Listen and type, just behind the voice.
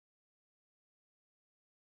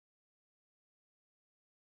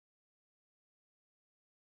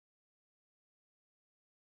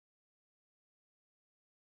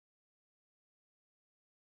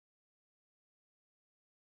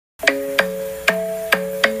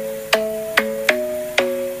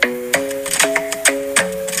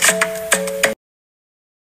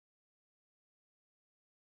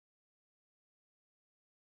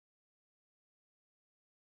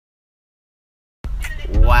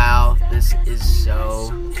This is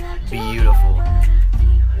so beautiful.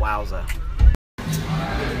 Wowza.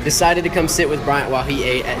 Decided to come sit with Bryant while he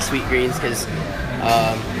ate at Sweet Greens because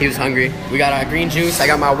he was hungry. We got our green juice. I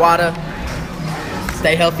got my water.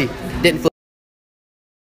 Stay healthy. Didn't flip.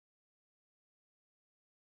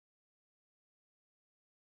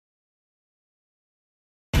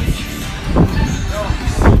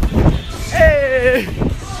 Hey!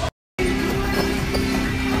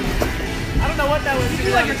 I don't know what that was.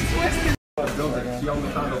 It's like it's twisted.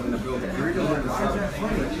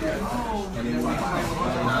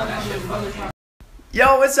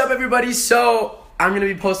 Yo, what's up everybody? So I'm gonna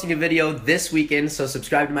be posting a video this weekend, so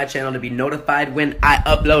subscribe to my channel to be notified when I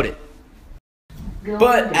upload it.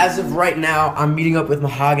 But as of right now, I'm meeting up with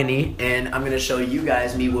Mahogany and I'm gonna show you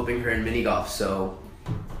guys me whooping her in mini golf. So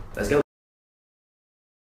let's go.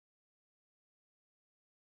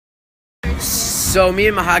 So me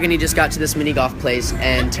and Mahogany just got to this mini golf place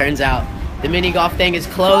and turns out the mini golf thing is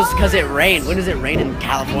closed because it rained. When does it rain in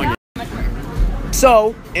California?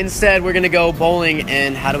 So instead we're gonna go bowling,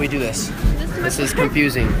 and how do we do this? This is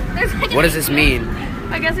confusing. What does this mean?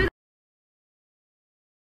 I guess it's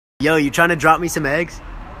Yo, you trying to drop me some eggs?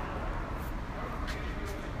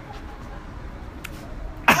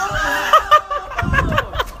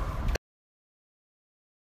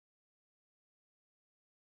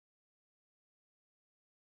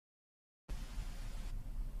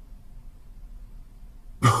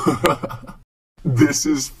 This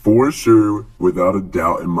is for sure, without a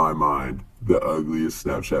doubt in my mind, the ugliest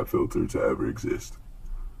Snapchat filter to ever exist.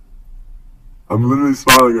 I'm literally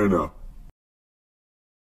smiling right now.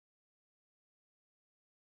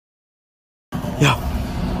 Yo,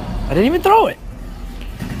 I didn't even throw it.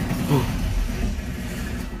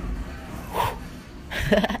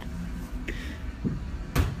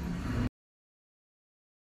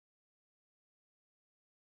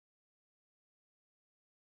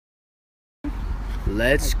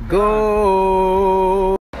 Let's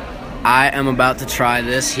go. I am about to try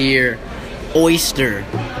this here oyster.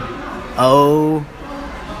 Oh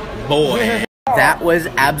boy. That was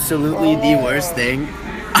absolutely the worst thing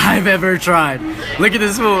I've ever tried. Look at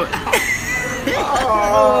this fool.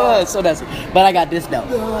 Oh, so nasty. But I got this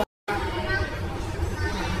though.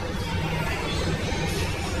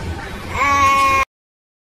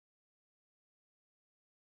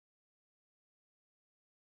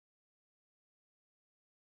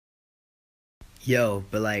 Yo,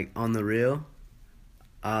 but like on the real,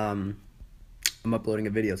 I'm uploading a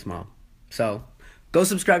video tomorrow. So go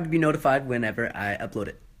subscribe to be notified whenever I upload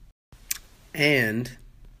it. And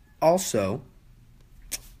also,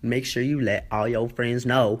 make sure you let all your friends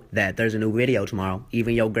know that there's a new video tomorrow.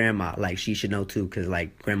 Even your grandma, like she should know too, cause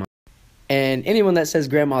like grandma. And anyone that says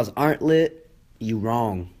grandmas aren't lit, you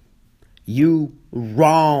wrong. You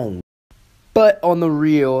wrong. But on the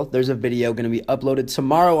real, there's a video going to be uploaded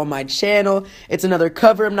tomorrow on my channel. It's another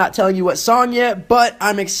cover. I'm not telling you what song yet, but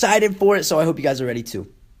I'm excited for it, so I hope you guys are ready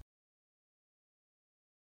too.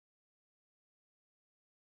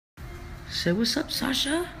 Say what's up,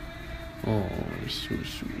 Sasha? Oh, so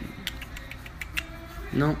sweet.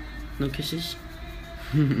 No kisses.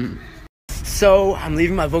 So I'm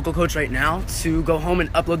leaving my vocal coach right now to go home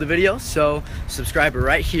and upload the video. So subscribe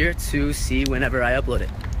right here to see whenever I upload it.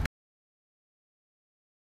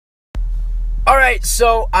 Alright,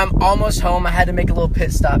 so I'm almost home. I had to make a little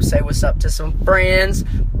pit stop, say what's up to some friends,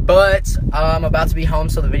 but I'm about to be home,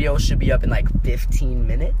 so the video should be up in like 15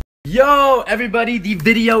 minutes. Yo, everybody, the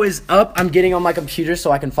video is up. I'm getting on my computer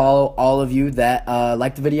so I can follow all of you that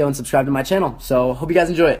like the video and subscribe to my channel. So hope you guys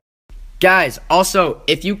enjoy it. Guys, also,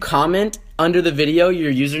 if you comment under the video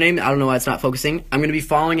your username, I don't know why it's not focusing, I'm going to be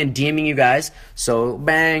following and DMing you guys. So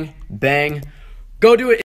bang, bang, go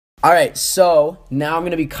do it. Alright, so now I'm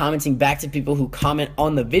going to be commenting back to people who comment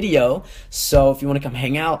on the video. So if you want to come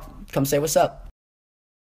hang out, come say what's up.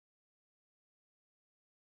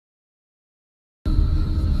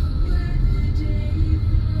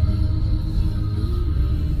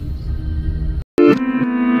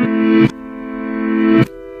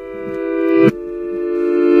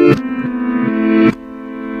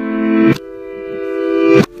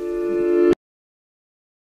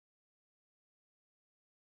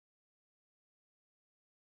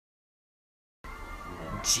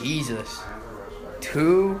 Jesus.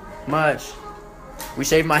 Too much. We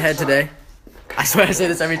shaved my head today. I swear I say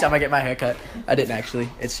this every time I get my hair cut. I didn't actually.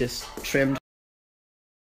 It's just trimmed.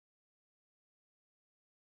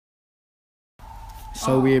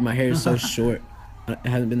 So weird. My hair is so short. It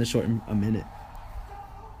hasn't been this short in a minute.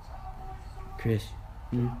 Chris.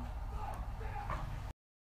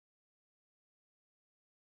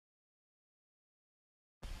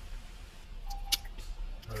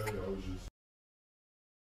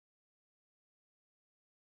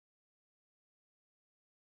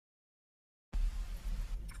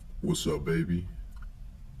 What's up, baby?